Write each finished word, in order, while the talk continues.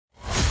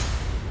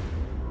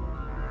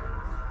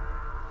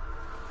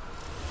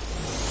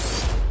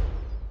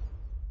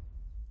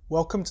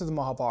Welcome to the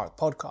Mahabharata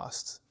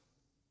podcast.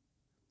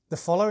 The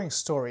following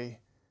story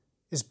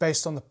is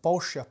based on the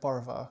Polshya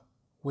Parva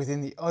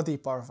within the Adi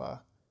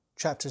Parva,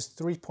 chapters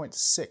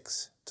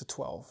 3.6 to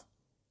 12.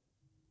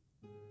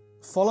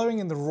 Following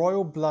in the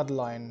royal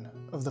bloodline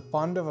of the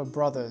Pandava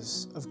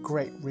brothers of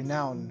great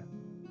renown,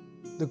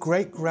 the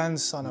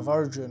great-grandson of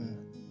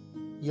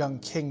Arjun, young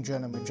King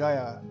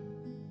Janamejaya,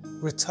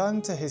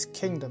 returned to his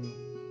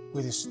kingdom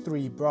with his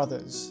 3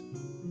 brothers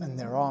and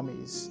their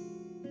armies.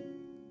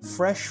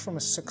 Fresh from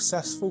a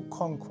successful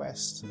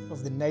conquest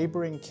of the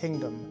neighbouring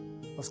kingdom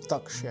of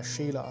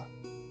Takshashila,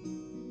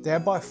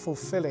 thereby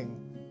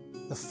fulfilling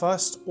the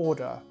first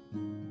order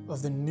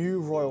of the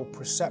new royal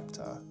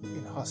preceptor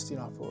in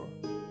Hastinapur,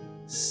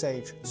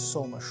 sage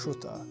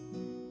Somashruta,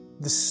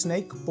 the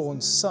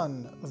snake-born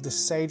son of the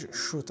sage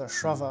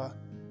Shrutashrava,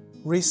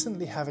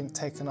 recently having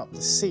taken up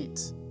the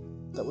seat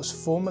that was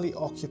formerly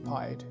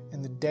occupied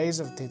in the days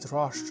of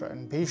Dhritarashtra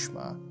and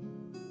Bhishma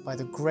by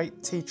the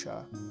great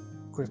teacher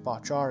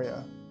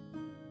Kripacharya.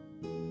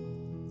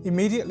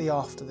 Immediately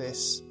after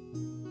this,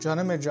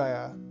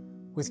 Janamejaya,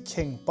 with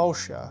King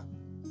Polshya,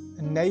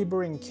 a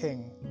neighbouring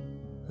king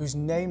whose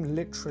name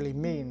literally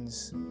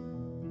means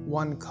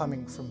one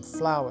coming from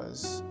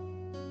flowers,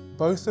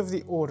 both of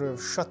the order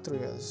of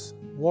Kshatriyas,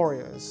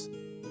 warriors,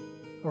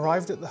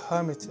 arrived at the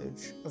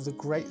hermitage of the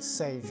great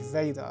sage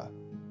Veda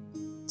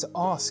to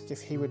ask if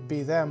he would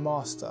be their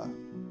master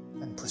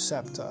and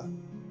preceptor.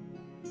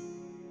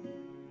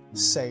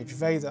 Sage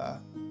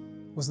Veda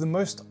was the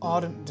most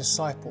ardent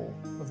disciple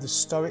of the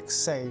Stoic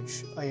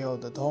sage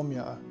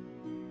Ayodhya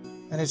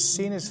and had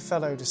seen his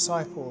fellow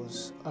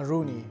disciples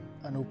Aruni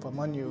and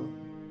Upamanyu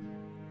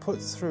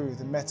put through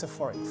the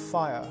metaphoric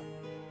fire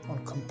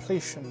on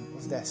completion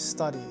of their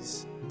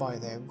studies by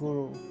their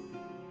guru.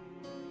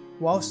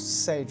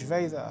 Whilst sage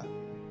Veda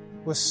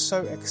was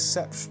so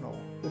exceptional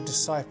a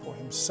disciple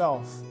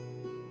himself,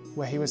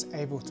 where he was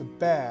able to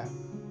bear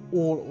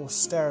all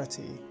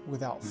austerity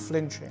without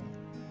flinching,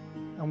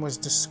 and was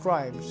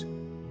described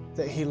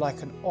that he,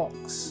 like an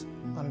ox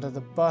under the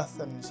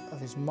burthens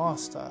of his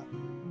master,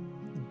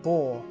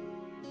 bore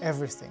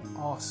everything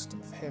asked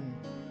of him.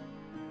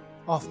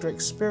 After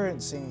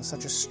experiencing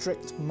such a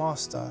strict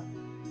master,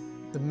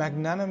 the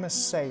magnanimous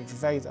sage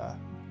Veda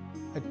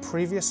had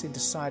previously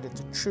decided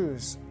to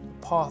choose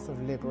the path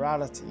of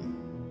liberality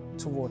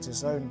towards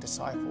his own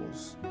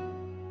disciples.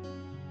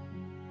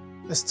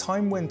 As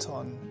time went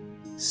on,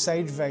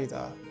 sage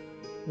Veda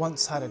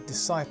once had a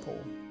disciple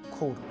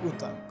called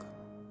Uttanka.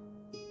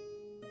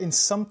 In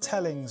some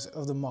tellings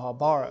of the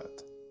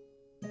Mahabharata,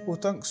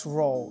 Uttanka's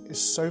role is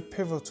so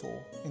pivotal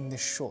in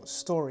this short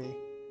story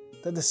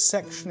that the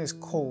section is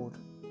called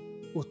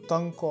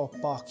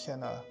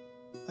Uttankopakhana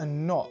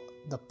and not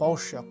the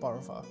Polshya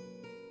Parva.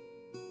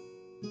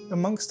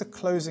 Amongst the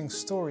closing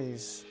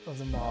stories of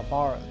the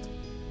Mahabharata,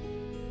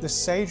 the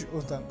sage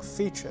Uttanka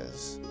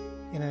features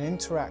in an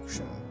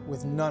interaction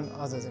with none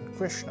other than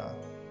Krishna,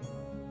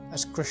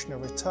 as Krishna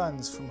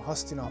returns from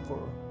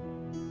Hastinapur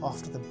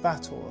after the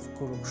battle of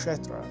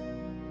Kurukshetra,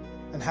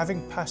 and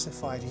having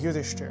pacified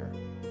Yudhishthir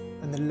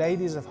and the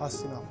ladies of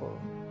Hastinapur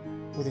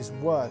with his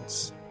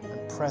words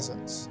and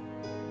presence.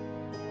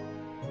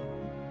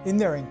 In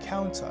their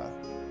encounter,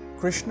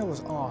 Krishna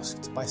was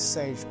asked by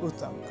sage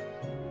Uttanka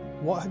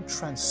what had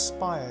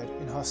transpired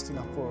in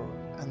Hastinapur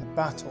and the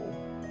battle.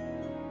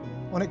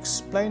 On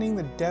explaining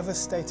the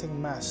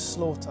devastating mass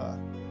slaughter,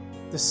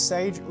 the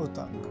sage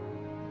Uttanka,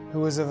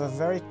 who was of a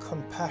very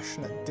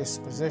compassionate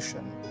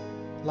disposition,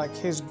 like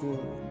his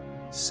guru,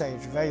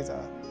 sage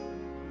Veda,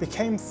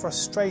 became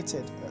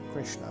frustrated at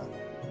Krishna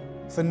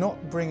for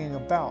not bringing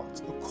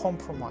about a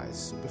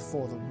compromise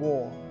before the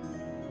war.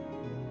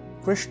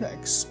 Krishna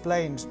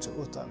explained to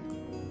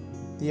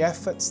Uttanka the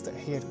efforts that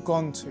he had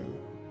gone to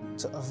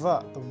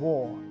avert the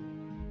war,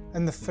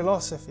 and the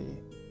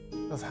philosophy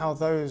of how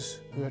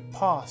those who had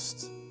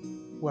passed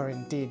were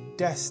indeed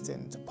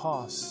destined to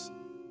pass.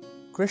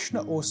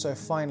 Krishna also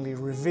finally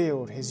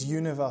revealed his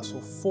universal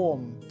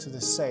form to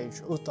the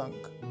sage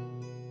Uttanka,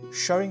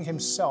 showing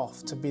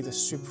himself to be the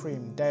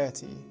supreme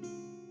deity.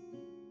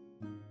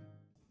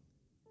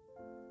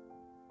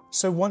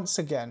 So once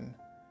again,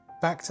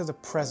 back to the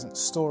present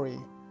story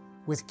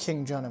with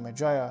King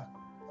Janamejaya,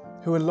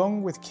 who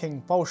along with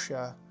King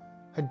Polshya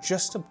had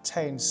just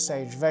obtained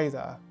sage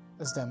Veda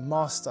as their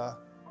master.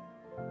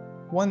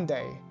 One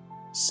day,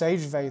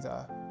 sage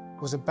Veda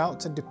was about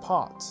to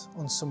depart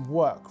on some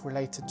work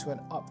related to an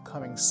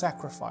upcoming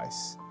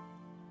sacrifice,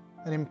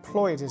 and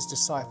employed his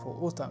disciple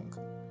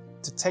Uttanka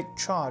to take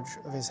charge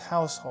of his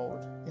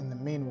household in the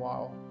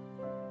meanwhile.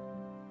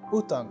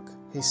 Uttanka,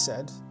 he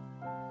said,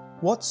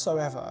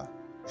 "Whatsoever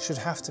should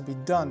have to be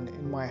done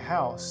in my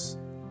house,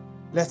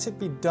 let it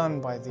be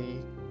done by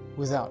thee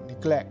without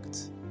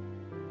neglect."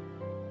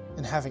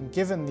 And having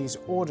given these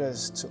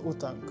orders to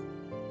Uttanka,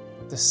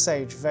 the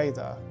sage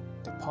Veda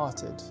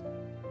departed.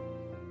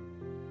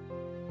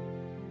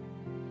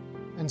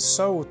 And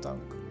so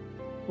Uttanka,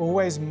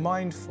 always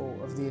mindful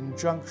of the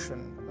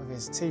injunction of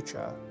his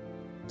teacher,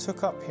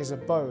 took up his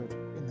abode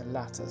in the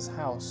latter's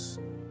house,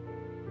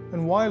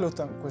 And while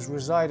Uttanka was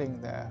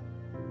residing there,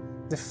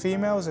 the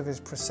females of his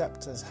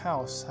preceptor's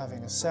house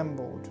having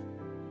assembled,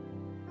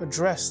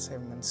 addressed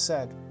him and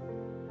said,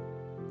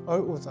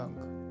 O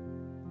Uttanka,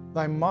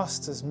 thy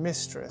master's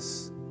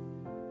mistress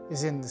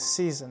is in the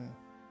season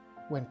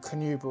when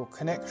connubial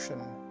connection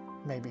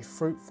may be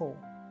fruitful.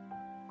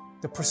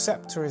 The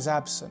preceptor is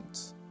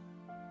absent.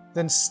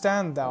 Then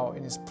stand thou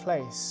in his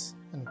place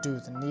and do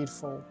the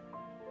needful.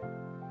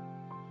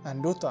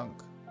 And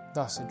Uttanka,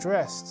 thus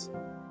addressed,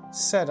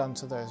 said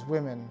unto those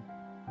women,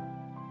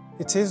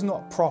 It is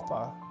not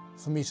proper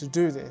for me to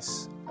do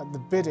this at the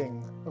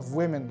bidding of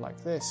women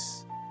like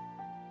this.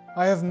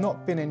 I have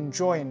not been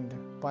enjoined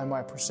by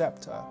my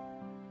preceptor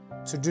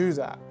to do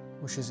that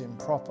which is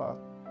improper.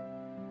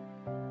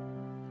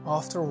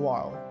 After a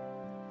while,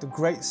 the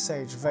great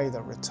sage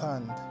Veda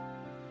returned,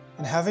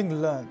 and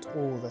having learnt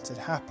all that had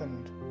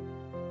happened,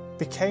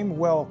 became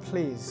well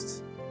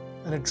pleased,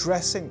 and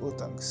addressing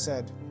Uttanka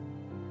said,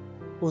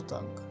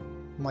 Uttanka,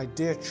 my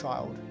dear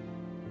child,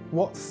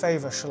 what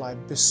favour shall I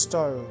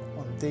bestow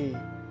on thee?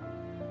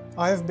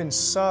 I have been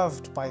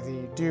served by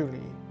thee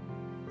duly,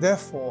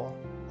 therefore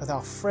hath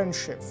our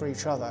friendship for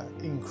each other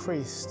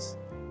increased.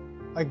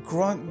 I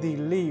grant thee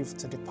leave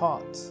to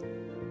depart.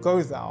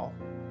 Go thou,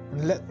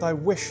 and let thy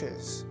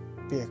wishes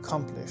be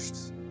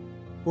accomplished.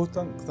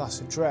 Uttanka,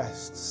 thus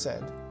addressed,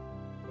 said,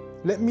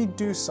 Let me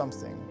do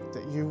something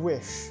that you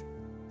wish,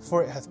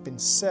 for it hath been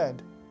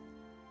said,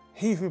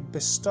 He who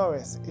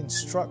bestoweth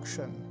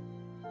instruction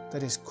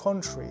that is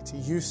contrary to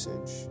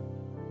usage,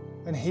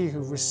 and he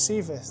who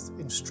receiveth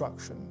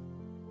instruction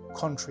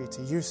contrary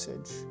to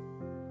usage,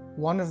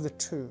 one of the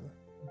two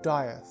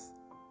dieth,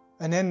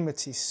 and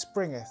enmity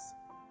springeth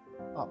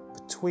up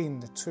between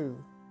the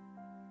two.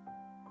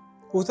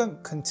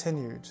 Uttanka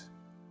continued,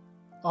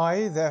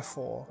 I,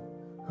 therefore,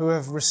 who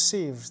have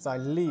received thy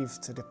leave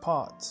to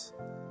depart,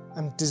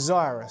 am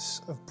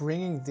desirous of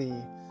bringing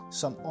thee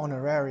some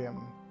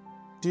honorarium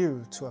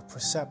due to a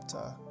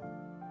preceptor.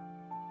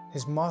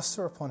 His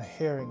master, upon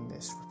hearing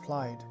this,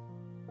 replied,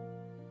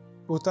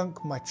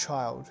 Uttanka, my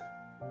child,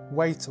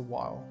 wait a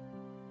while.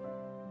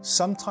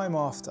 Some time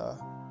after,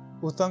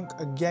 Uttanka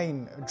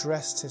again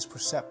addressed his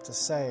preceptor,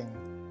 saying,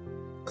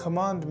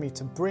 Command me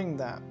to bring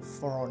that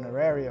for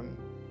honorarium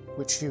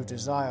which you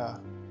desire.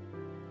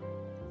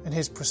 And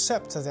his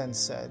preceptor then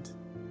said,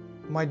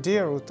 My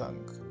dear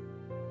Uttanka,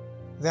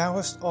 thou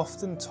hast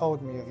often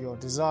told me of your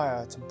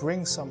desire to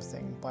bring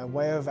something by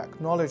way of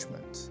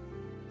acknowledgement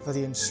for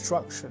the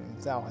instruction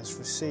thou hast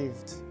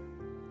received.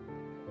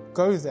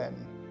 Go then,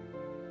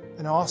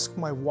 and ask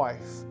my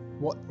wife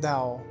what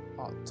thou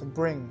art to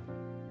bring,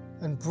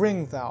 and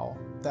bring thou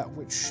that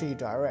which she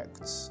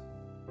directs.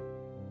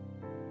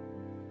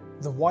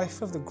 The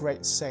wife of the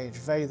great sage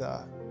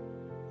Veda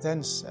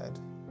then said,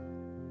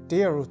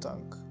 Dear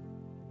Uttanka,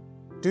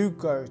 do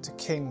go to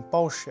King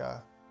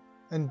Bolsha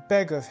and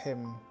beg of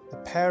him the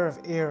pair of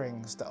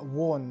earrings that are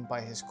worn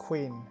by his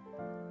queen.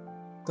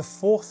 The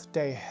 4th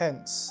day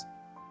hence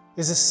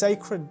is a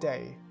sacred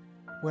day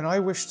when I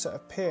wish to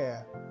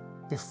appear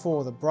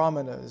before the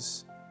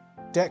Brahmanas,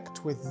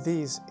 decked with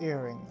these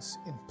earrings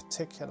in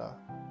particular.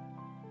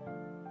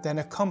 Then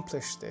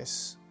accomplish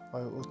this, O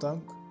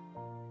Uttanka.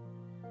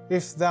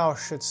 If thou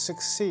shouldst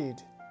succeed,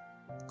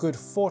 good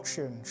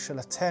fortune shall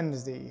attend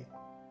thee,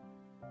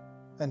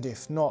 and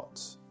if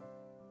not,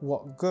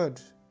 what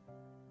good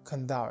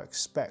can thou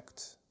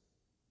expect?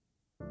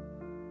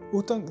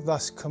 Uttanka,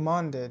 thus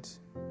commanded,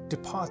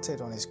 departed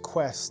on his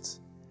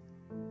quest,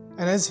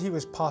 and as he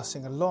was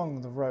passing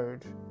along the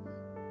road,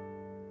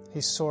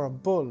 he saw a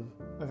bull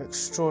of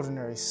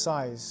extraordinary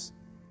size,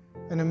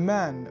 and a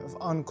man of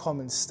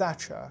uncommon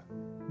stature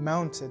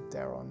mounted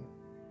thereon.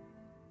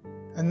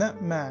 And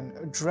that man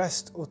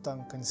addressed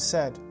Uttanka and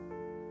said,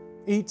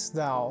 Eat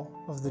thou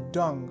of the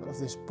dung of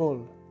this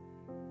bull.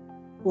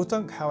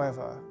 Uttanka,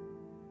 however,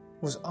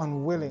 was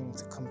unwilling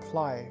to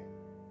comply.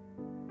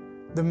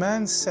 The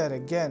man said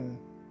again,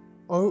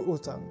 O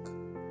Uttanka,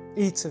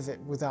 eat of it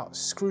without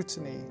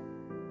scrutiny.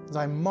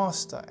 Thy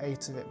master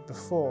ate of it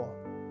before.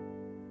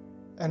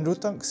 And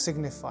Uttanka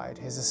signified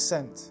his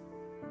assent,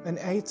 and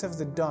ate of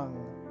the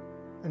dung,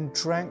 and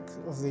drank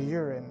of the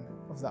urine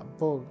of that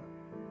bull,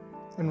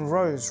 and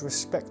rose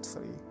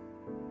respectfully,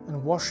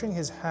 and washing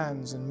his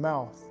hands and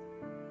mouth,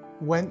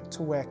 went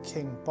to where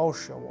King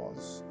Bolsha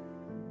was.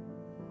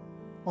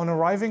 On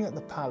arriving at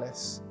the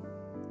palace,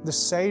 the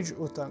sage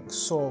Uttanka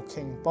saw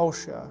King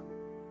Bolsha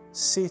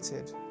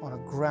seated on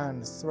a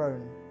grand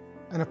throne,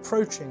 and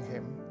approaching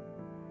him,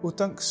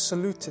 Uttanka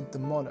saluted the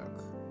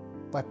monarch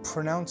by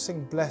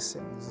pronouncing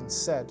blessings and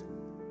said,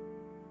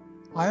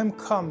 I am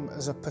come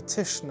as a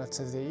petitioner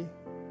to thee.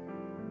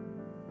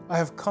 I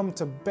have come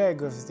to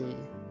beg of thee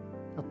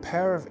a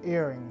pair of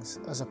earrings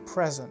as a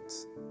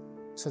present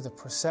to the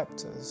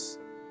preceptors.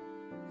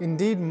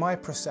 Indeed, my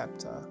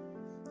preceptor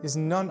is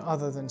none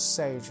other than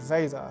sage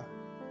Veda.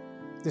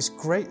 This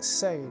great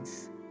sage,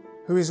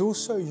 who is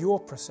also your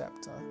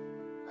preceptor,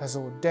 has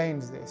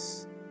ordained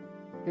this.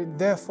 It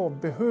therefore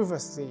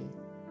behoveth thee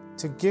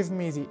to give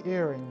me the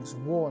earrings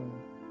worn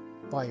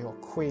by your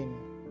queen.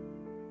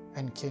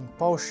 And King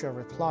Pausha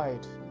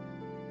replied,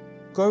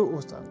 "Go,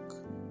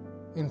 Uttanka,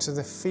 into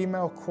the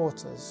female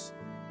quarters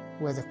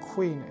where the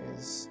queen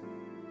is,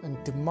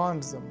 and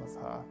demand them of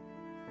her."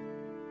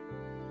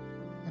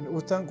 And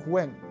Uttanka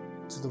went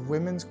to the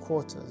women's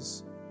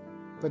quarters,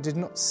 but did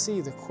not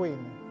see the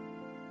queen.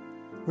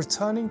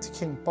 Returning to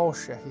King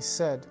Pausha, he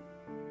said,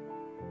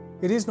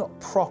 "It is not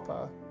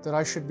proper that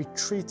I should be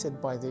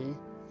treated by thee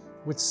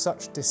with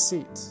such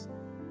deceit.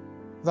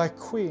 Thy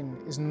queen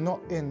is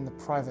not in the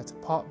private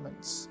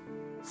apartments,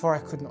 for I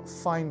could not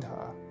find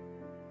her."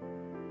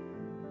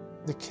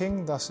 The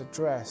king, thus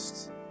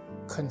addressed,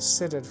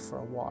 considered for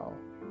a while,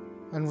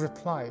 and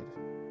replied,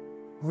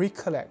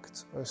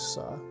 "Recollect, O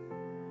sir,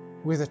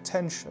 with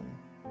attention,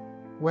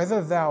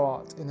 whether thou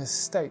art in a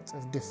state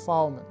of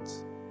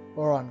defilement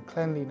or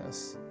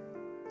uncleanliness,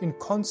 in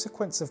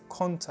consequence of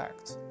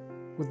contact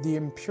with the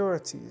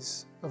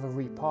impurities of a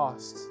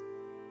repast.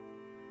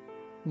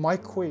 My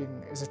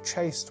queen is a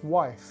chaste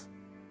wife,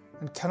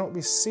 and cannot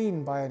be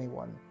seen by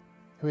anyone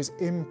who is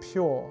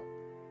impure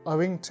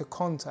owing to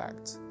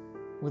contact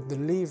with the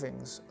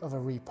leavings of a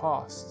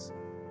repast,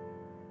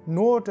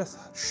 nor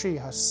doth she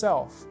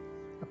herself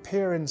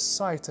appear in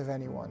sight of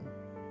anyone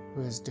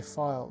who is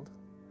defiled."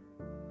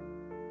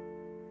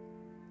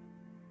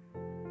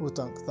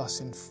 Uttanka,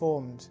 thus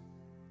informed,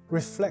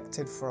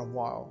 reflected for a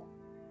while,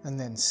 and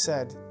then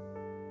said,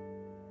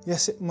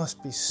 "Yes, it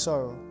must be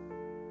so.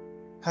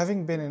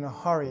 Having been in a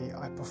hurry,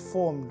 I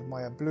performed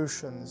my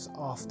ablutions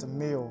after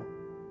meal."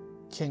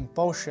 King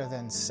Pausha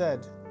then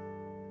said,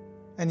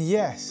 "And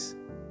yes,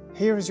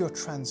 here is your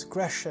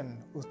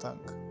transgression,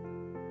 Uttanka.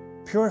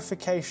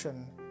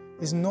 Purification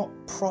is not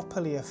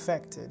properly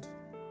effected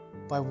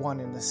by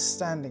one in a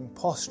standing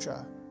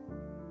posture,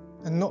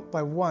 and not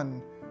by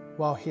one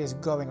while he is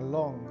going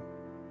along."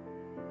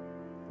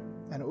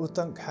 And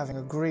Uttanka, having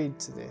agreed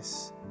to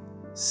this,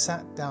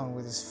 sat down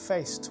with his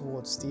face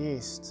towards the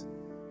east,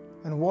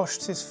 and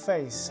washed his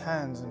face,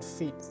 hands and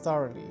feet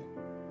thoroughly,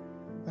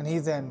 and he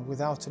then,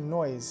 without a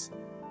noise,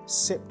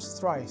 sipped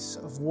thrice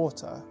of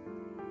water,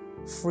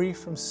 free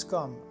from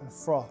scum and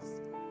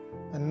froth,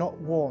 and not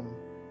warm,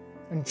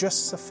 and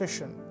just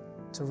sufficient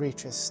to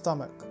reach his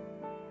stomach,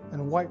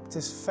 and wiped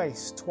his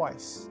face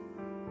twice.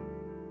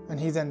 And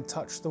he then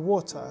touched the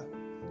water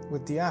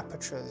with the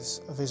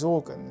apertures of his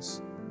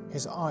organs,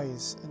 his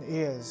eyes and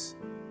ears.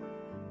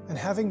 And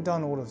having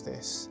done all of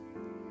this,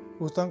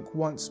 Uttanka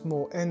once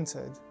more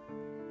entered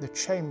the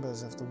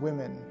chambers of the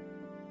women.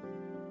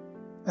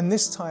 And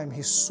this time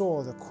he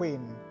saw the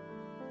queen,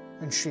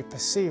 and she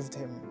perceived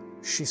him.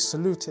 She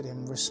saluted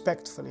him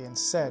respectfully and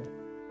said,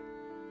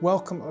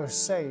 "Welcome, O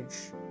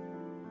sage,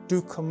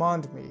 do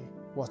command me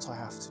what I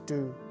have to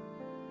do."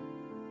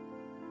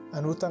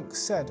 And Uttanka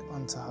said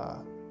unto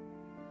her,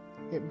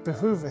 "It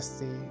behoveth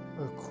thee,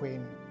 O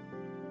queen,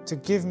 to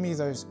give me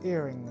those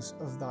earrings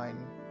of thine.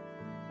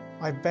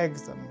 I beg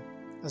them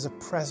as a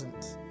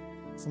present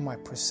from my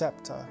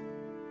preceptor,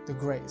 the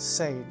great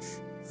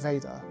sage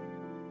Veda."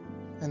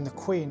 And the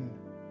queen,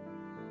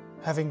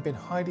 having been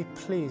highly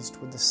pleased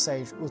with the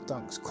sage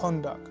Uttanka's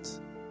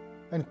conduct,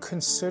 and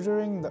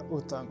considering that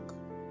Uttanka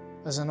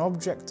as an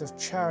object of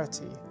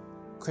charity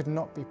could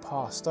not be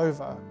passed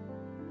over,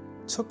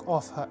 took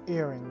off her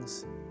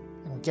earrings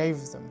and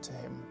gave them to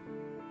him.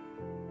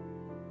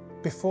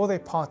 Before they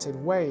parted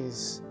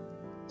ways,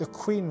 the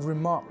queen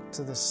remarked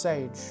to the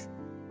sage,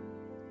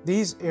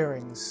 "These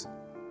earrings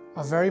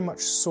are very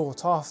much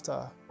sought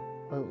after,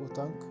 O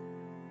Uttanka,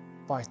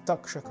 by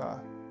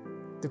Takshaka,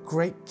 the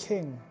great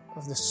king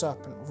of the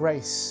serpent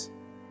race.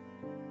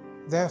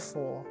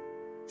 Therefore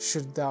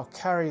should thou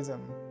carry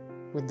them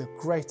with the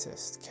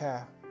greatest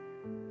care."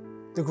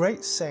 The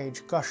great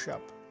sage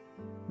Kashyap,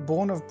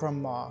 born of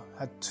Brahma,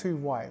 had 2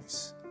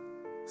 wives.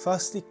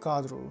 Firstly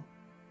Kadru,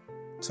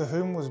 to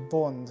whom was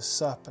born the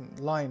serpent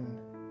line,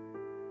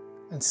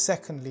 and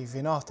secondly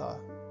Vinata,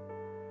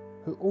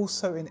 who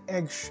also in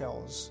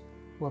eggshells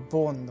were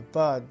born the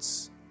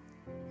birds,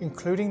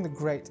 including the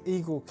great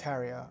eagle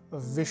carrier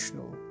of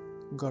Vishnu,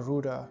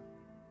 Garuda.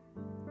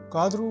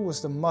 Kadru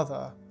was the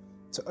mother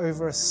to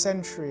over a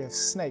century of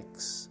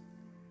snakes,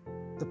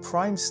 the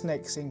prime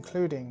snakes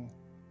including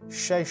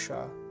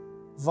Shesha,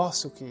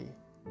 Vasuki,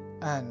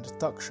 and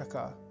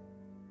Takshaka.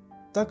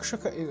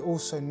 Takshaka is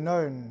also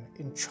known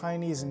in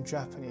Chinese and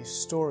Japanese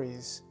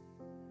stories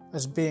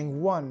as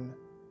being one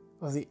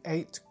of the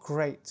 8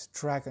 great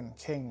dragon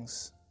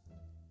kings.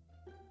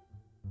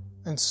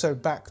 And so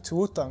back to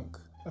Uttanka,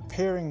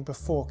 appearing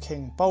before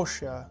King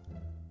Pausha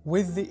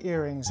with the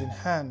earrings in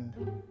hand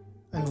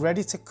and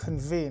ready to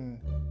convene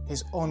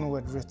his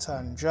onward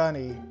return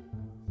journey,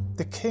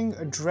 the king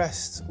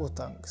addressed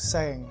Uttanka,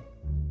 saying,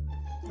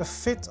 "A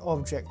fit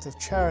object of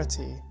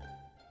charity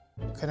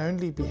can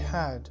only be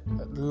had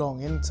at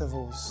long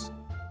intervals.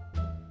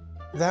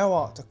 Thou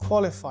art a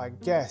qualified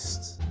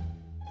guest.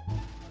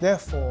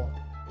 Therefore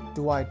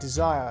do I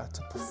desire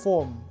to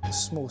perform a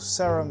small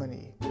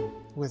ceremony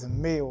with a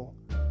meal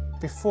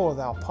before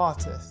thou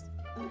partest.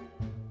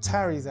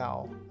 Tarry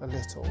thou a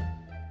little."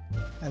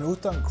 And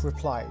Uttanka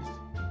replied,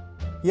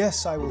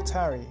 "Yes, I will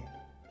tarry,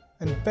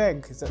 and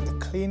beg that the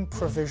clean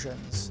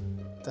provisions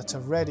that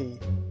are ready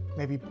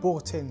may be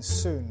brought in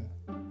soon.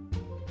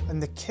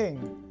 And the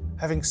king,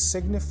 having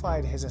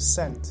signified his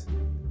assent,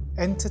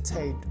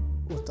 entertained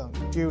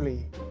Uttanka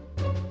duly.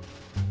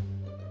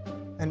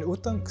 And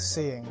Uttanka,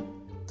 seeing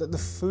that the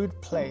food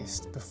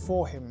placed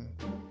before him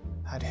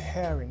had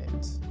hair in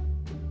it,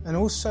 and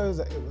also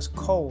that it was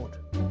cold,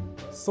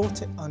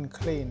 thought it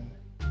unclean,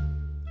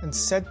 and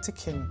said to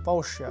King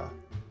Bolshia,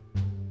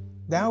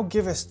 "Thou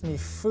givest me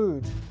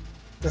food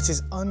that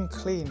is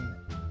unclean,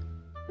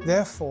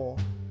 therefore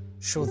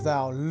shalt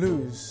thou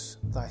lose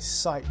thy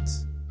sight."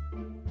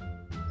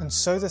 And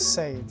so the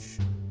sage,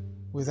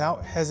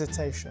 without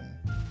hesitation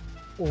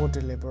or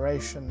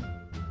deliberation,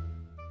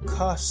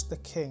 cursed the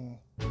king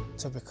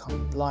to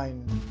become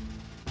blind.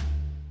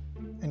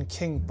 And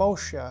King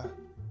Bolshia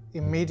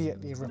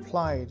immediately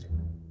replied,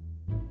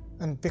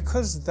 "And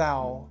because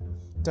thou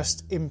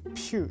dost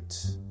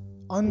impute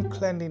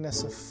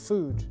uncleanliness of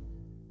food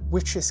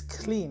which is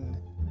clean,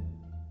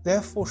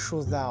 therefore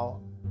shalt thou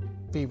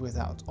be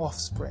without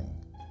offspring."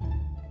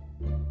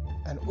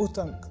 And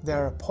Uttanka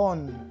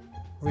thereupon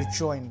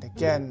rejoined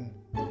again,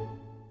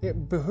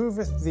 "It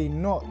behoveth thee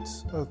not,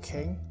 O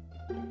king,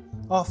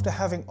 after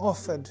having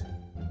offered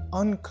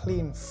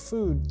unclean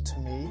food to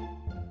me,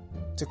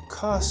 to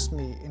curse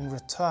me in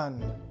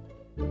return.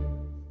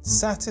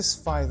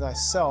 Satisfy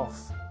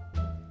thyself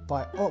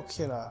by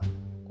ocular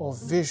or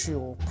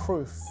visual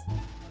proof."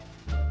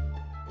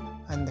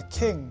 And the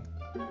king,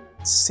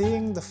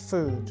 seeing the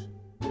food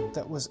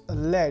that was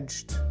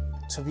alleged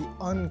to be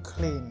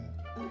unclean,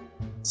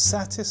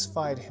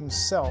 satisfied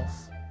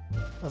himself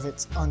of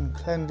its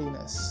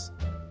uncleanliness.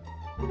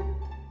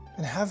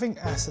 And having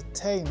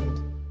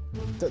ascertained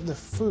that the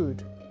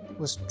food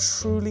was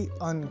truly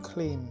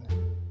unclean,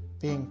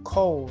 being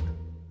cold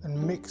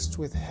and mixed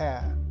with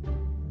hair,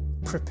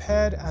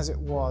 prepared as it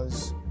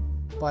was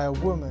by a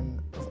woman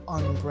of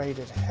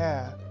unbraided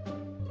hair,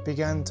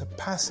 began to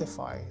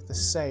pacify the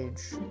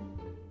sage.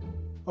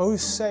 "O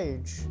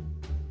sage,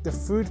 the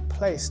food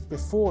placed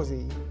before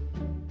thee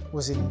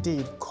was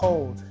indeed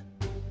cold,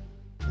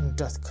 and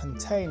doth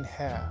contain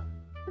hair,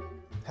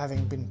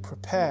 having been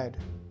prepared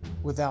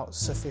without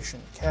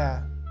sufficient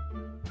care.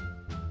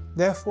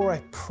 Therefore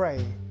I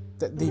pray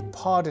that thee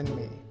pardon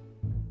me,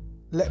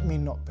 let me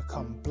not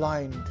become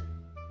blind."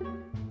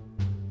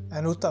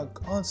 And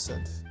Uttanka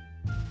answered,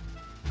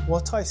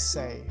 "What I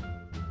say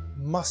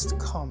must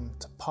come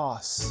to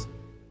pass.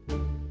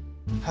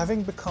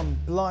 Having become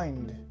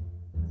blind,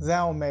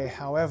 thou may,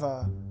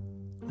 however,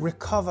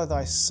 recover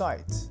thy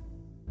sight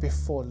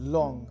before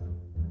long.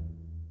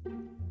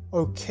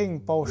 O King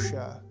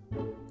Bolshia,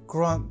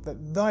 grant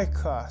that thy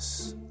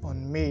curse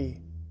on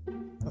me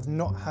of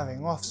not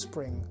having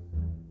offspring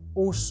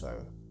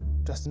also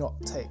doth not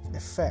take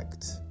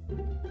effect."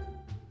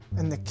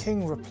 And the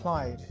king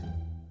replied,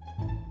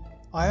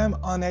 "I am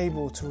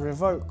unable to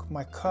revoke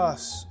my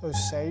curse, O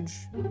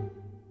sage,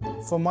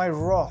 for my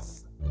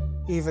wrath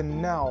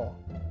even now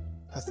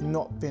hath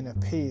not been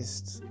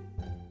appeased.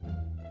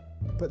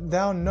 But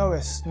thou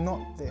knowest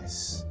not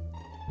this,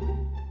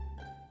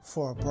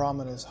 for a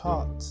Brahmana's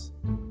heart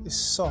is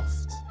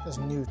soft as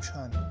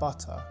new-churned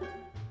butter,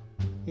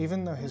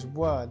 even though his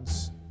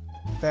words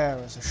bear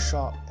as a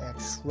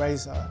sharp-edged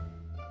razor.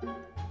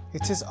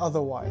 It is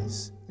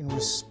otherwise in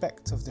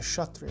respect of the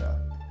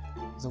Kshatriya,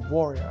 the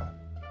warrior,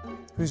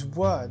 whose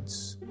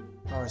words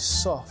are as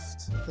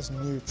soft as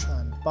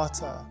new-churned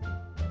butter,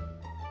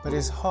 but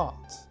his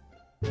heart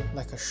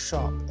like a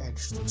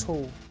sharp-edged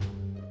tool.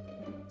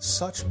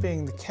 Such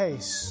being the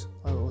case,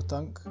 O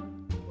Uttanka,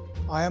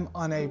 I am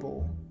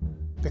unable,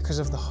 because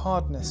of the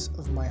hardness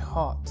of my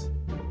heart,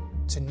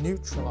 to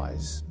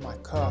neutralize my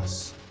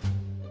curse.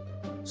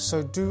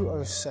 So do,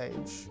 O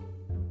sage,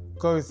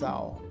 go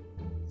thou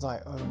thy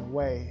own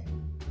way."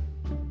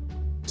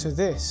 To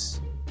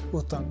this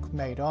Uttanka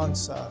made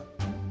answer,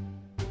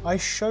 "I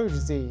showed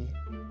thee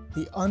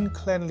the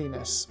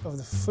uncleanliness of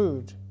the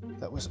food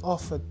that was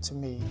offered to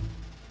me,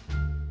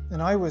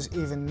 and I was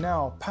even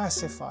now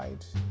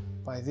pacified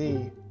by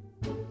thee.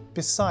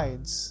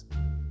 Besides,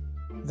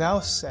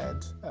 thou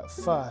said at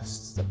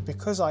first that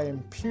because I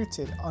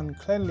imputed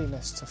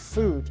uncleanliness to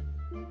food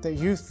that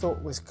you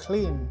thought was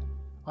clean,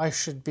 I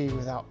should be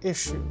without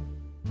issue.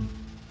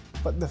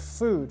 But the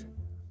food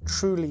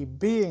truly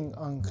being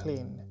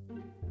unclean,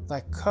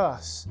 thy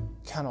curse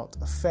cannot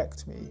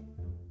affect me.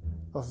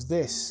 Of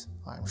this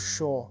I am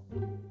sure."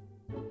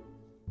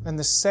 And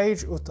the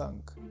sage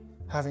Uttanka,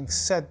 having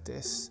said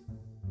this,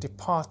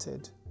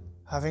 departed,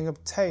 having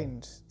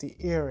obtained the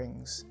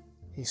earrings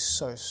he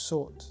so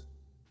sought.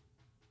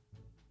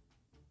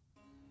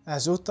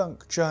 As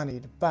Uttanka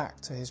journeyed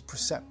back to his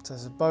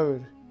preceptor's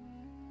abode,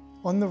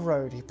 on the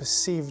road he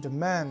perceived a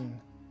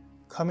man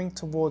coming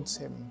towards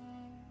him,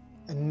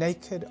 a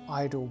naked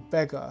idle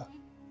beggar.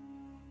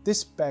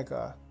 This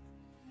beggar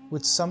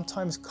would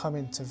sometimes come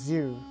into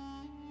view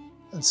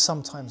and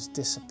sometimes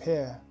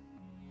disappear.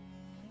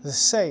 The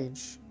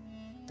sage,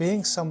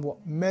 being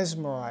somewhat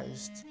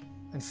mesmerized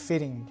and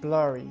feeling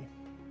blurry,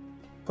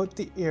 put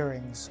the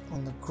earrings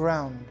on the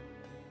ground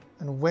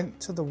and went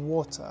to the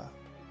water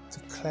to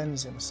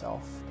cleanse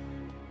himself.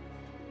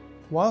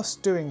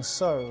 Whilst doing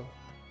so,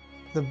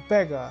 the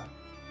beggar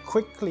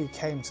quickly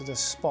came to the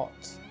spot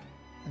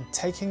and,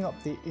 taking up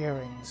the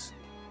earrings,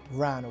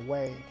 ran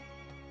away.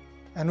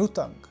 And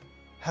Uttanka,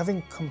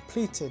 having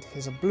completed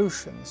his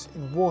ablutions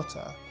in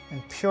water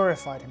and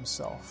purified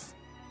himself,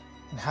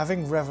 and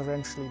having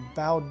reverentially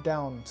bowed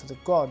down to the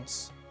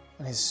gods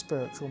and his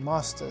spiritual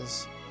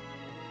masters,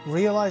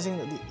 realizing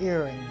that the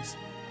earrings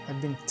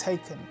had been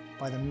taken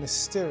by the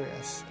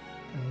mysterious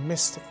and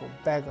mystical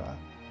beggar,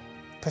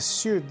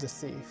 pursued the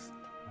thief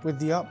with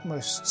the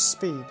utmost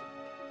speed,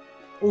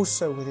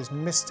 also with his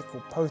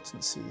mystical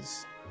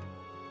potencies.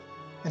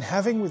 And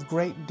having with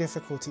great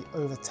difficulty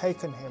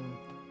overtaken him,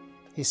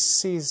 he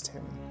seized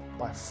him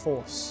by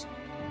force.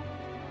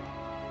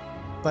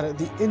 But at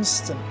the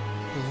instant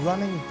the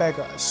running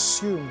beggar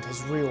assumed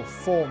his real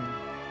form,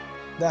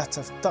 that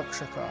of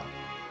Takshaka,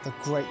 the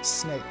great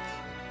snake,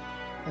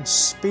 and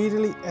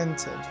speedily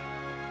entered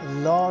a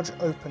large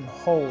open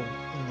hole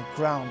in the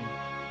ground.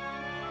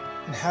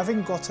 And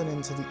having gotten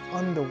into the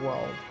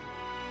underworld,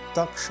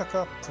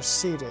 Takshaka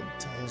proceeded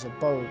to his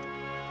abode,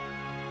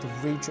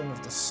 the region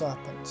of the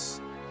Serpents,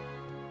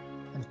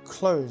 and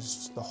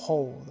closed the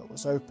hole that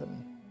was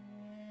open.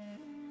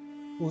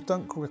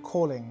 Uttanka,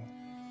 recalling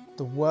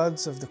the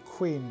words of the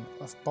Queen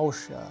of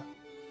Bolshia,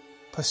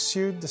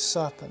 pursued the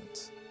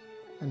serpent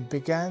and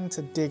began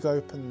to dig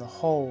open the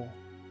hole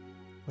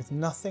with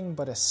nothing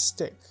but a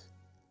stick,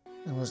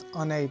 and was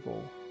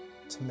unable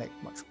to make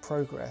much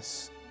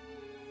progress.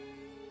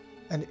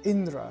 And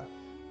Indra,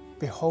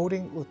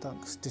 beholding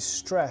Uttanka's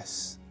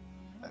distress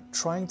at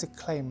trying to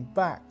claim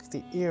back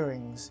the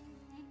earrings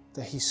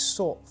that he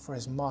sought for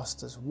his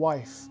master's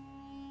wife,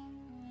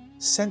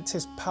 sent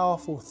his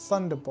powerful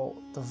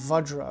thunderbolt, the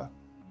Vajra,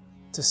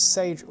 to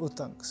sage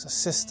Uttanka's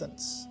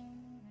assistance.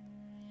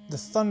 The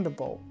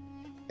thunderbolt,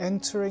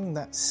 entering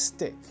that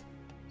stick,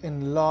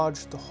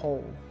 enlarged the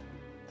hole,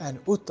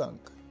 and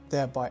Uttanka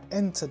thereby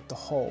entered the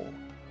hole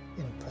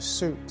in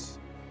pursuit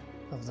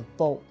of the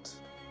bolt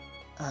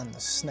and the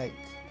snake.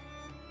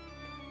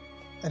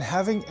 And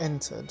having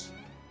entered,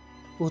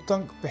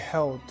 Uttanka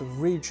beheld the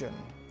region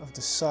of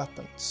the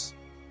Serpents,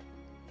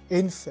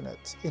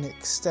 infinite in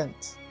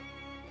extent,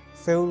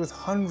 filled with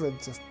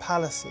hundreds of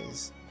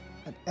palaces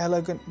and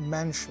elegant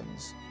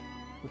mansions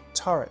with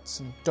turrets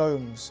and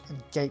domes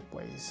and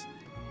gateways,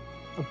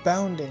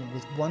 abounding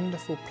with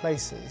wonderful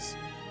places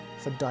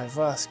for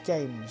diverse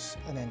games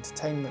and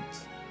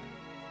entertainment.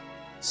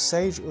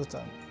 Sage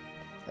Uttanka,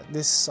 at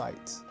this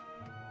sight,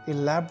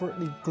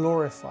 elaborately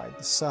glorified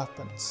the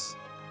serpents,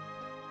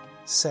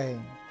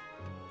 saying,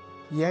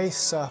 "Ye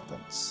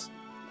serpents,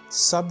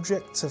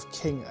 subjects of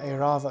King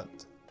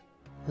Airavat,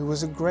 who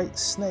was a great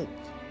snake,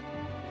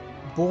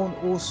 born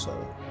also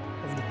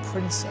of the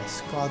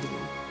Princess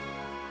Kadru,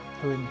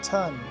 who in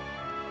turn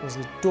was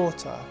the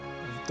daughter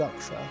of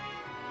Daksha,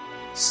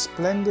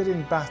 splendid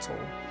in battle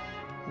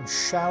and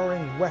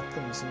showering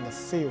weapons in the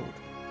field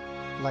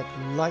like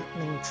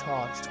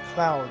lightning-charged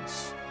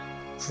clouds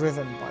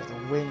driven by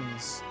the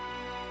winds.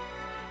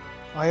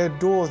 I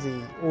adore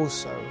thee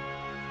also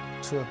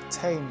to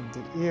obtain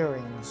the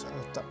earrings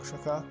of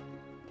Takshaka,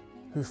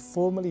 who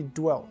formerly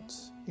dwelt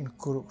in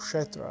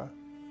Kurukshetra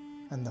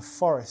and the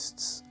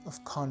forests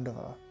of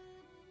Khandava."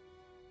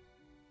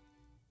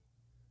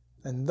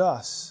 And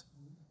thus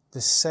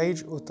the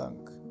sage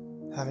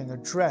Uttanka, having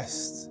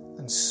addressed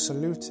and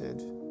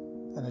saluted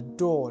and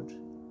adored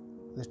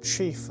the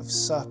chief of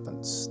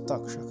serpents,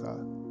 Takshaka,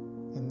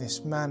 in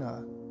this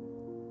manner,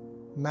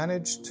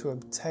 managed to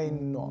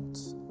obtain not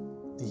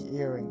the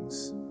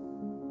earrings,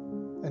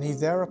 and he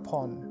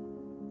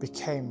thereupon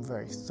became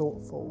very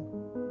thoughtful.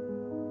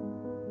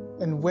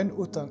 And when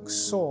Uttanka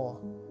saw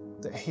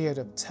that he had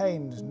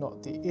obtained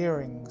not the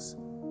earrings,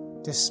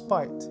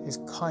 despite his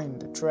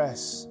kind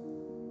address,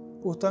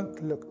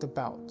 Uttanka looked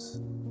about,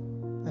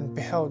 and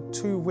beheld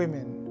two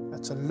women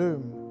at a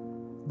loom,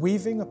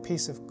 weaving a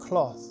piece of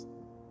cloth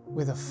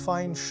with a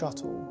fine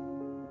shuttle,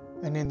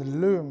 and in the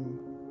loom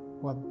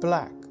were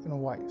black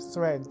and white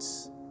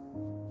threads.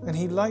 And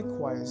he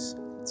likewise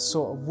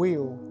saw a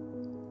wheel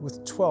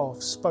with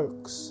 12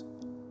 spokes,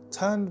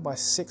 turned by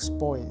 6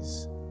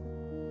 boys.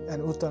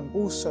 And Uttanka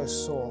also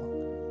saw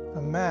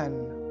a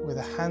man with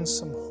a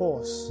handsome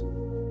horse,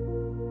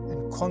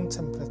 and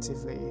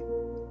contemplatively,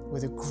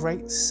 with a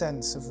great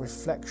sense of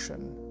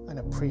reflection and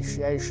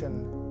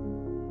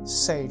appreciation,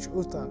 sage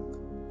Uttanka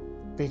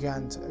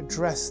began to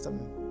address them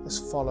as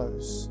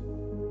follows: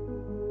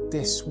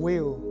 "This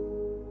wheel,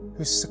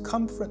 whose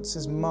circumference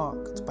is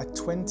marked by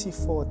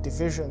 24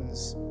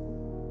 divisions,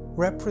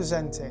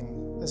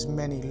 representing as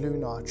many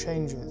lunar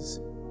changes,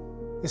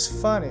 is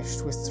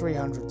furnished with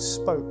 300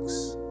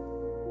 spokes.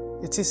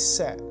 It is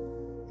set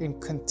in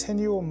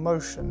continual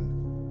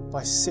motion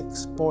by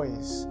 6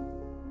 boys,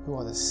 who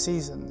are the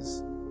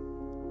seasons.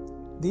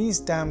 These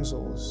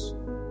damsels,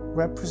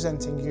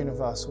 representing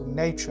universal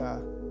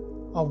nature,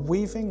 are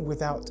weaving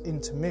without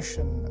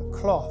intermission a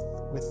cloth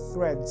with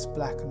threads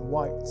black and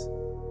white,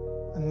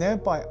 and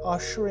thereby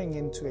ushering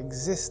into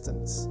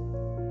existence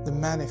the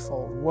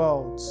manifold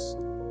worlds,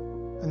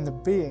 and the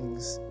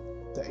beings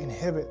that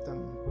inhabit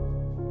them.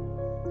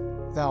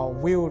 Thou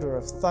wielder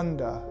of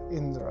thunder,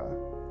 Indra,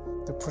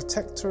 the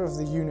protector of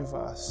the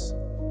universe,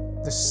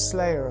 the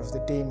slayer of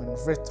the demon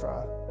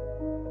Vritra,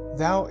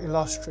 thou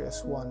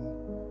illustrious one,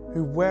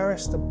 who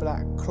wearest the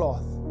black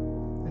cloth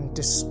and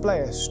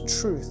displayest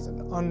truth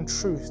and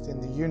untruth in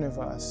the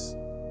universe,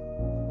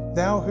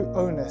 thou who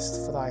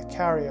ownest for thy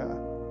carrier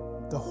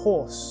the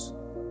horse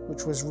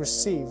which was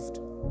received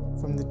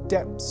from the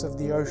depths of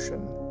the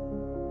ocean,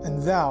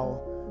 and thou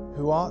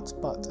who art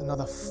but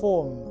another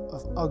form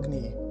of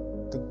Agni,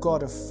 the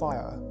god of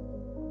fire,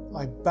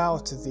 I bow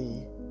to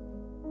thee,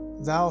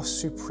 thou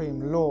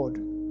supreme Lord,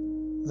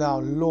 thou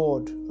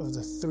Lord of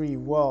the three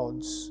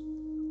worlds,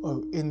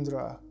 O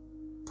Indra,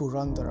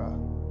 Purandara.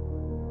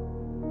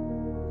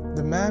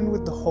 The man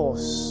with the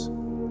horse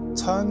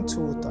turned to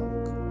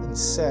Uttanka and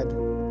said,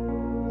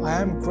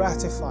 I am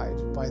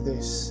gratified by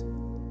this,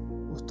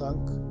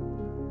 Uttanka,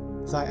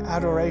 thy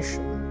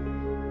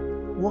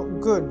adoration. What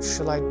good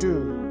shall I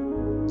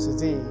do to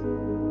thee?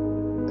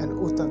 And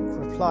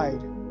Uttanka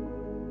replied,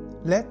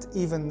 let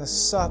even the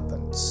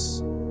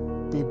serpents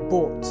be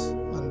brought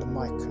under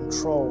my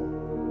control.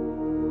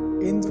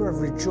 Indra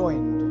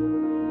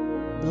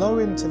rejoined, blow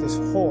into this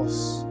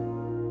horse,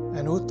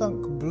 and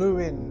Uttanka blew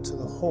into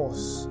the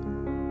horse,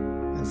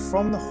 and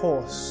from the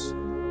horse,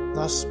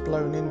 thus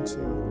blown into,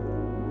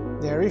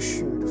 there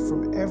issued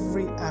from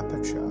every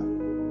aperture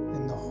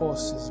in the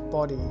horse's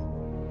body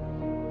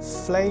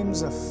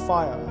flames of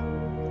fire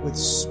with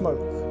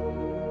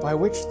smoke, by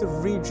which the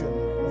region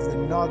of the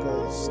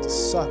Nagas, the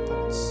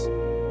serpents,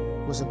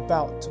 was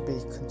about to be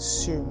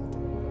consumed.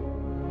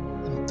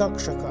 And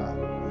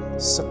Takshaka,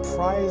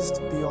 surprised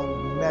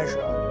beyond measure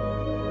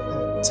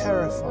and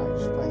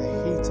terrified by the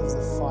heat of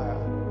the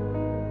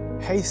fire,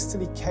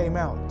 hastily came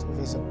out of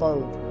his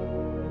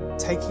abode,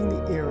 taking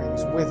the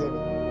earrings with him,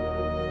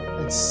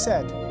 and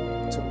said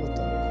to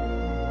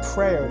Uttanka,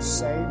 pray, O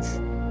sage,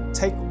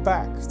 take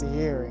back the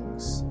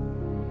earrings.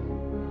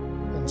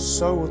 And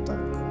so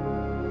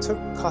Uttanka took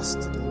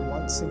custody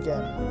once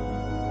again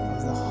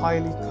of the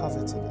highly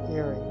coveted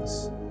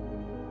earrings.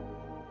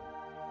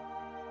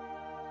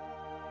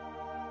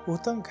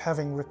 Uttanka,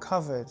 having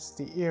recovered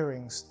the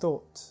earrings,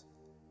 thought,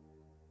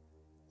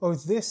 oh,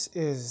 this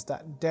is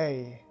that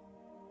day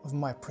of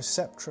my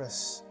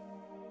preceptress,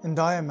 and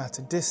I am at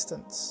a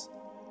distance.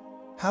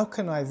 How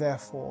can I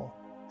therefore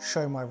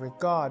show my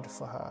regard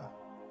for her?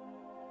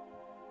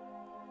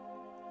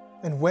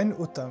 And when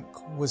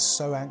Uttanka was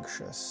so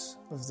anxious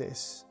of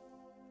this,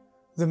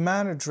 the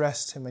man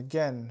addressed him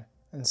again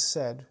and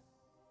said,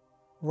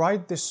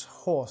 ride this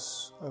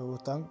horse, O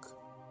Uttanka,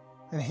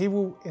 and he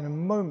will in a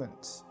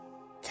moment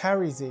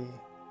carry thee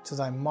to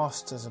thy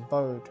master's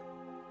abode.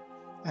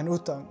 And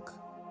Uttanka,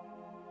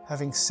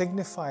 having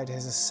signified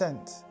his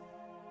assent,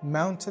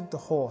 mounted the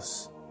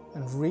horse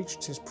and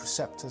reached his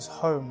preceptor's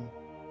home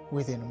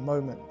within a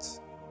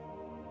moment.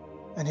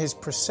 And his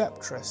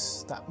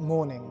preceptress that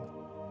morning,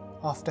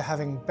 after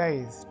having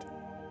bathed,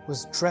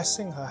 was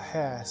dressing her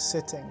hair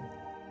sitting,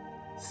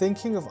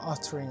 thinking of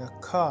uttering a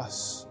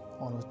curse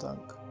on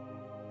Uttanka,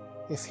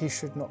 if he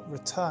should not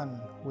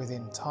return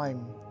within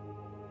time.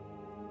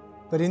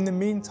 But in the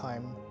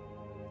meantime,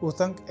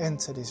 Uttanka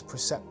entered his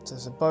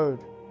preceptor's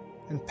abode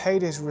and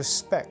paid his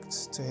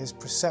respects to his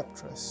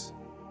preceptress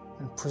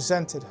and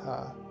presented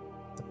her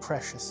the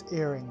precious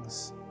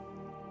earrings.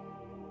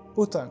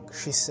 Uttanka,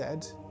 she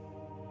said,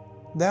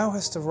 thou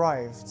hast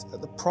arrived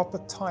at the proper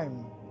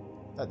time,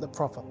 at the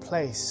proper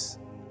place.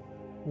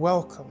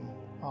 Welcome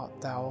art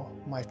thou,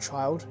 my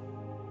child.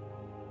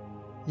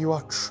 You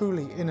are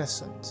truly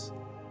innocent,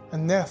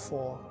 and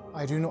therefore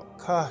I do not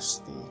curse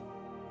thee.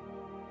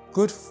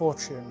 Good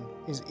fortune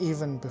is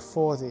even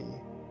before thee.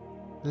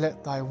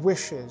 Let thy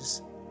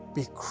wishes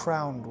be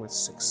crowned with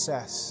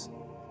success.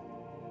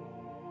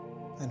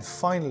 And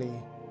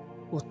finally,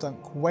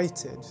 Uttanka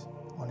waited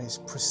on his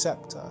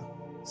preceptor,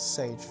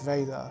 Sage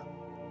Veda.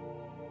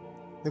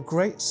 The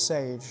great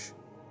sage,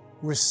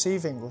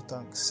 receiving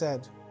Uttanka,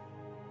 said,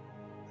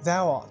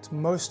 thou art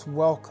most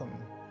welcome,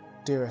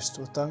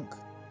 dearest Uttanka.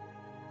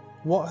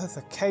 What hath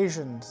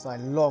occasioned thy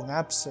long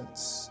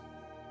absence?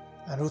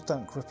 And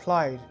Uttanka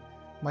replied,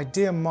 my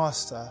dear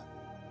master,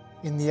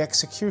 in the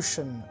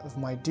execution of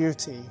my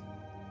duty,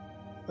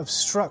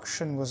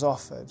 obstruction was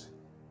offered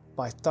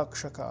by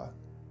Takshaka,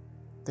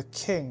 the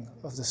king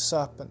of the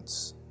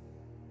serpents.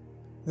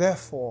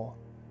 Therefore,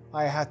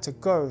 I had to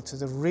go to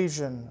the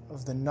region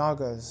of the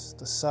Nagas,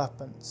 the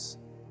serpents,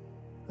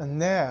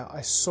 and there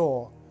I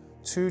saw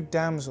two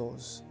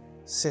damsels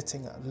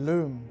sitting at a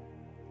loom,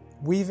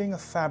 weaving a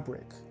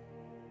fabric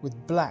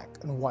with black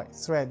and white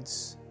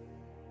threads.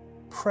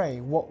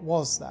 Pray, what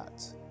was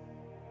that?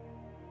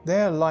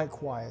 There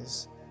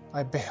likewise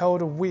I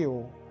beheld a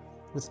wheel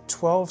with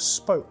 12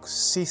 spokes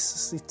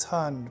ceaselessly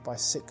turned by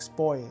 6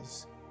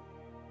 boys.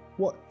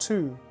 What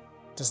too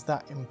does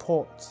that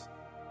import?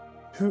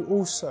 Who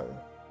also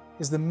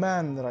is the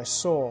man that I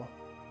saw?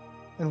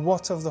 And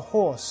what of the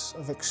horse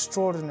of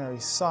extraordinary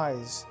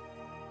size,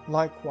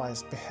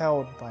 likewise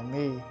beheld by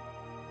me.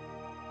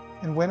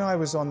 And when I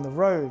was on the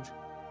road,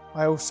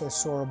 I also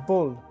saw a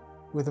bull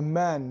with a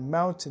man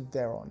mounted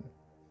thereon,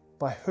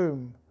 by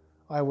whom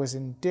I was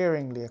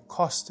endearingly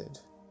accosted.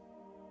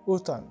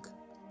 Uttanka,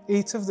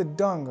 eat of the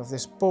dung of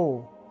this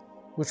bull,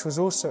 which was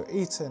also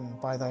eaten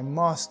by thy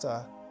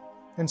master,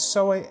 and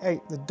so I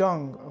ate the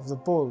dung of the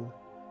bull,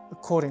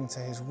 according to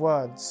his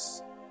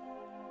words.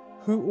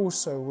 Who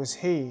also was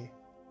he,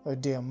 O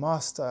dear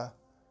master?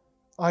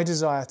 I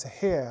desire to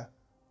hear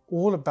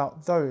all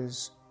about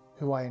those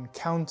who I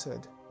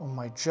encountered on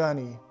my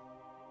journey.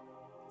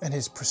 And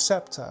his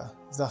preceptor,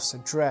 thus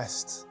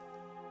addressed,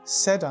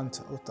 said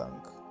unto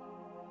Uttanka,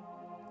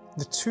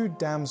 the two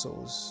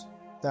damsels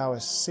thou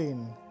hast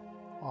seen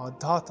are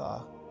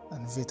Data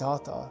and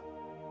Vidata.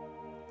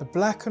 The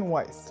black and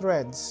white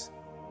threads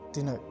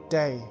denote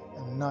day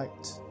and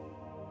night.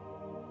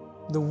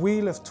 The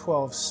wheel of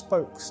 12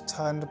 spokes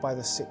turned by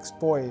the 6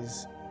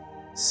 boys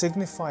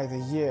signify the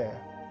year,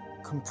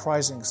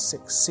 comprising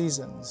 6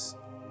 seasons.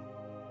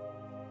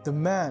 The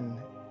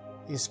man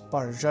is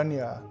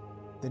Parjanya,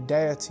 the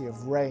deity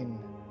of rain,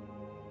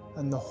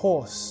 and the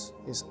horse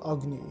is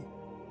Agni,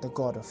 the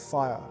god of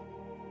fire.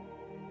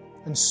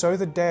 And so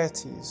the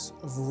deities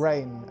of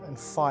rain and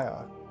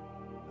fire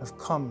have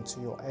come to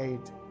your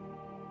aid.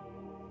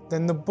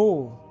 Then the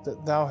bull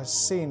that thou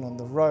hast seen on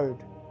the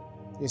road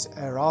is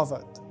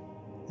Airavat,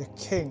 the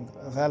king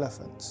of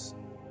elephants,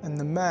 and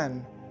the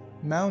man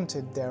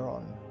mounted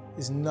thereon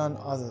is none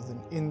other than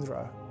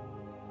Indra.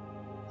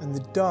 And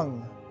the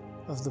dung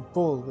of the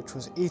bull which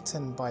was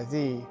eaten by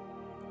thee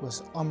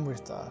was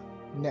Amrita,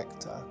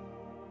 nectar.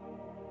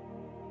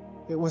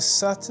 It was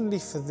certainly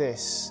for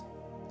this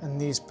and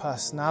these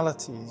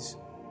personalities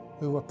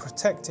who were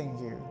protecting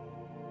you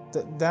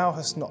that thou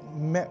hast not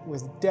met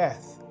with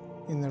death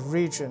in the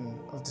region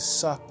of the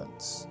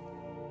Serpents.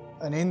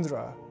 And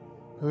Indra,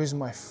 who is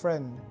my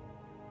friend,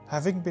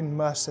 having been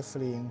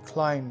mercifully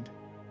inclined,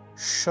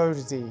 showed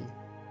thee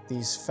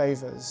these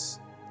favours.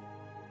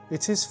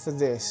 It is for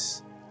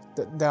this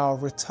that thou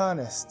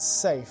returnest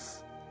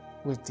safe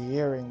with the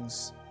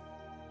earrings.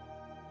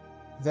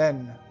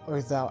 Then,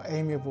 O thou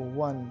amiable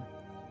one,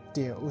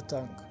 dear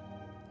Uttanka,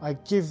 I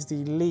give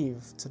thee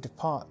leave to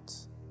depart.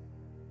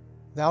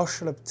 Thou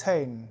shalt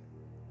obtain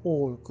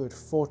all good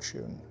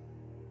fortune.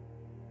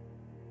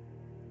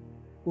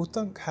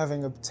 Uttanka,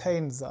 having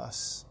obtained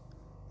thus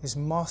his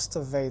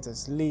master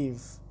Veda's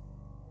leave,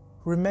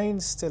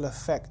 remained still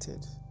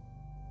affected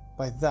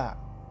by that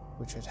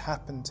which had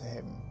happened to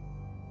him,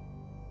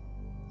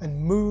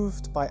 and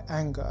moved by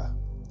anger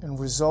and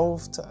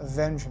resolved to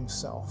avenge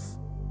himself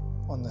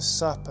on the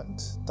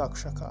serpent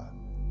Dakshaka,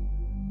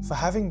 for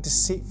having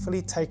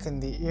deceitfully taken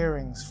the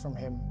earrings from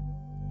him,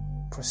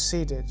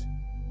 proceeded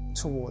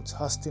towards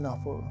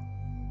Hastinapur.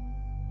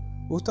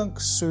 Uttanka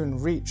soon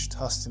reached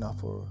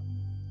Hastinapur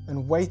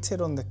and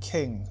waited on the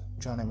king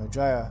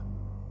Janamejaya,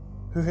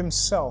 who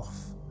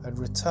himself had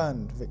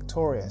returned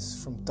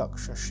victorious from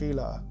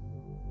Takshashila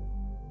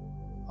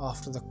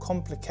after the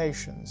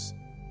complications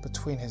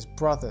between his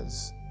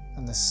brothers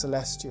and the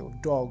celestial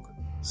dog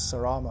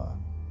Sarama.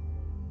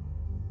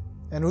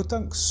 And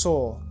Uttanka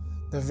saw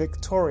the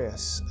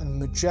victorious and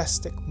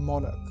majestic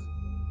monarch,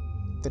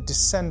 the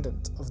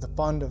descendant of the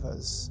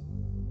Pandavas,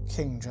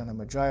 King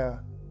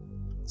Janamejaya,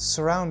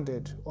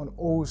 surrounded on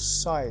all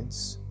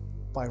sides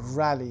by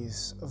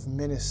rallies of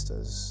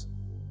ministers.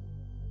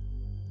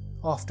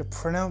 After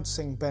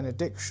pronouncing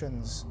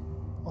benedictions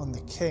on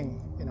the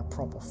king in a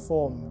proper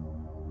form,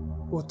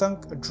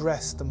 Uttanka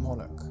addressed the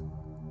monarch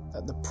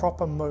at the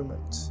proper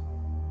moment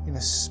in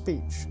a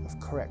speech of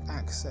correct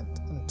accent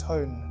and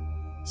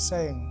tone,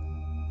 saying,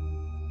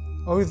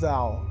 O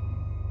thou,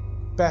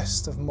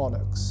 best of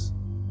monarchs,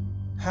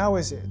 how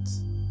is it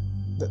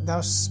that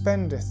thou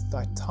spendest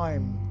thy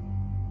time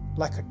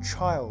like a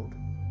child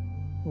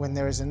when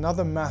there is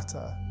another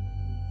matter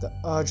that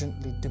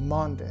urgently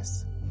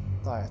demandeth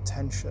thy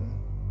attention?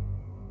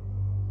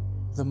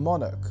 The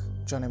monarch,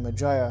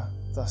 Janamejaya,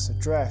 thus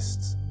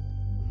addressed,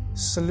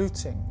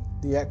 saluting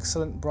the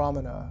excellent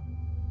Brahmana,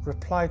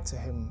 replied to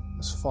him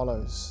as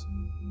follows: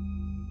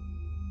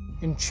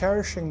 In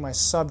cherishing my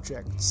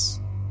subjects,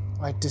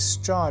 I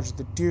discharge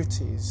the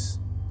duties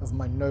of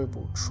my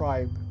noble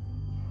tribe.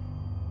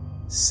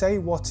 Say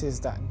what is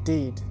that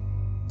deed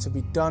to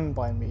be done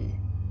by me,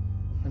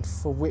 and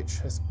for which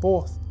hath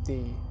brought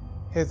thee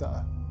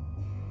hither?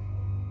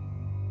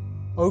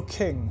 O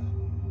king,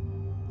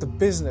 the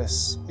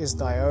business is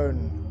thy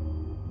own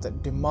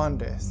that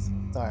demandeth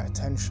thy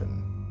attention.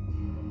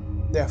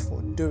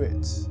 Therefore do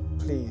it,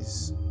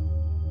 please.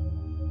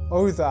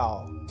 O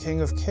thou,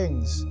 King of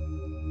kings,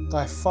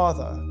 thy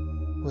father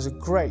was a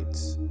great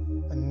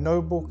and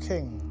noble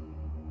king,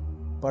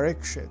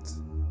 Parikshit,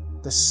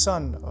 the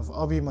son of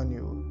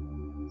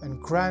Abhimanyu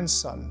and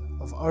grandson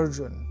of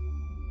Arjun,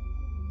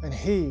 and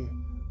he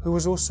who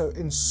was also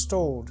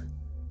installed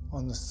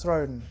on the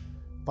throne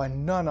by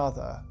none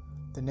other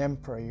than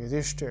Emperor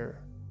Yudhishthir.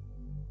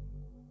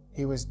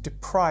 He was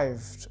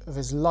deprived of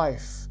his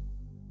life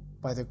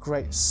by the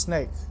great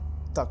snake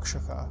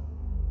Dakshaka.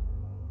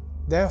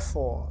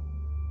 Therefore,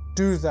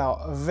 do thou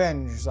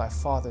avenge thy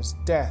father's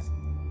death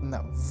on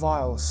that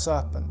vile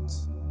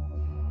serpent.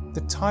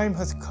 The time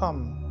hath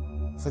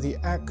come for the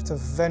act of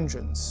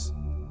vengeance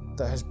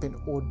that has been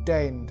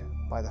ordained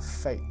by the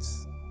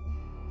fates.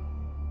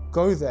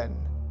 Go then,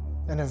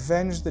 and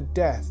avenge the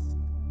death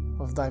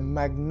of thy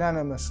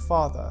magnanimous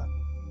father,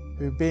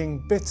 who being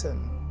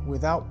bitten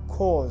without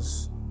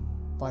cause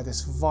by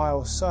this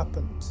vile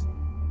serpent,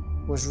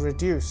 was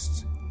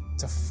reduced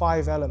to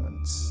 5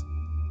 elements,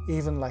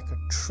 even like a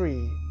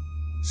tree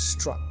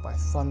struck by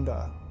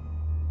thunder.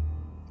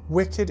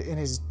 Wicked in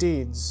his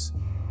deeds,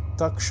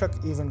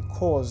 Dakshak even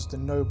caused the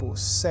noble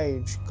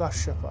sage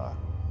Kashyapa,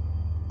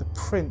 the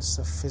prince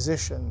of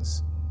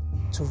physicians,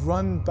 to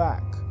run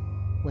back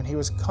when he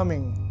was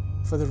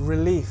coming for the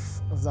relief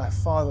of thy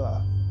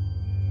father.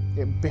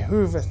 It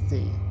behoveth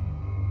thee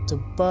to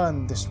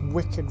burn this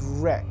wicked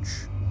wretch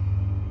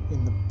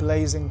in the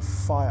blazing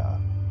fire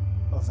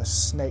of a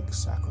snake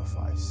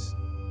sacrifice.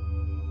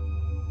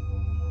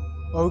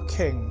 O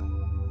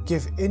king,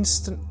 give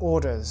instant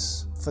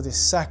orders for this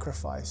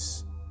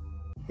sacrifice.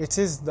 It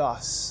is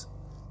thus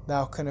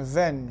thou can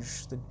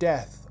avenge the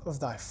death of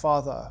thy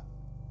father,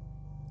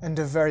 and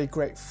a very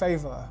great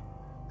favour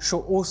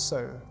shall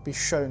also be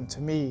shown to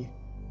me,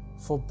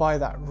 for by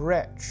that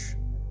wretch,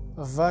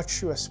 a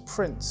virtuous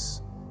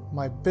prince,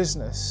 my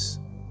business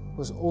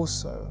was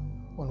also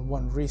on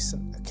one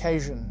recent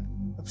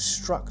occasion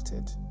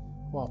obstructed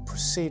while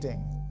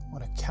proceeding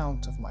on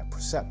account of my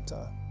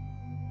preceptor.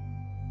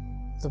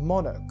 The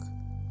monarch,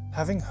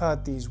 having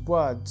heard these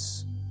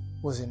words,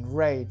 was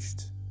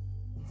enraged,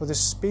 for the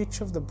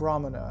speech of the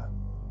Brahmana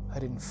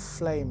had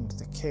inflamed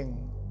the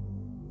king.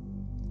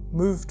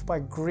 Moved by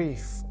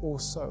grief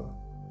also,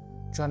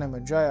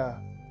 Janamejaya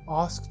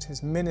asked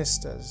his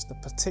ministers the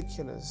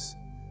particulars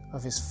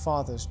of his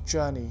father's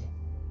journey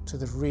to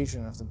the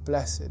region of the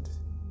blessed,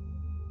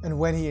 and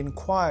when he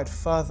inquired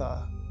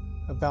further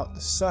about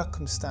the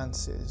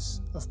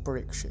circumstances of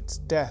Parikshit's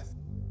death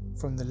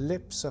from the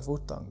lips of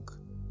Uttanka,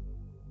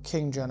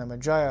 King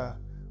Janamejaya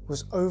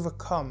was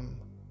overcome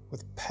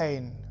with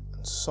pain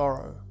and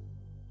sorrow,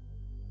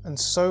 and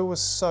so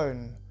was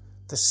sown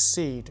the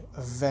seed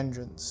of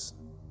vengeance.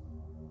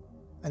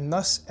 And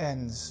thus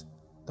ends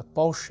the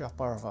Pausha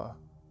Parva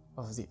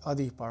of the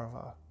Adi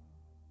Parva.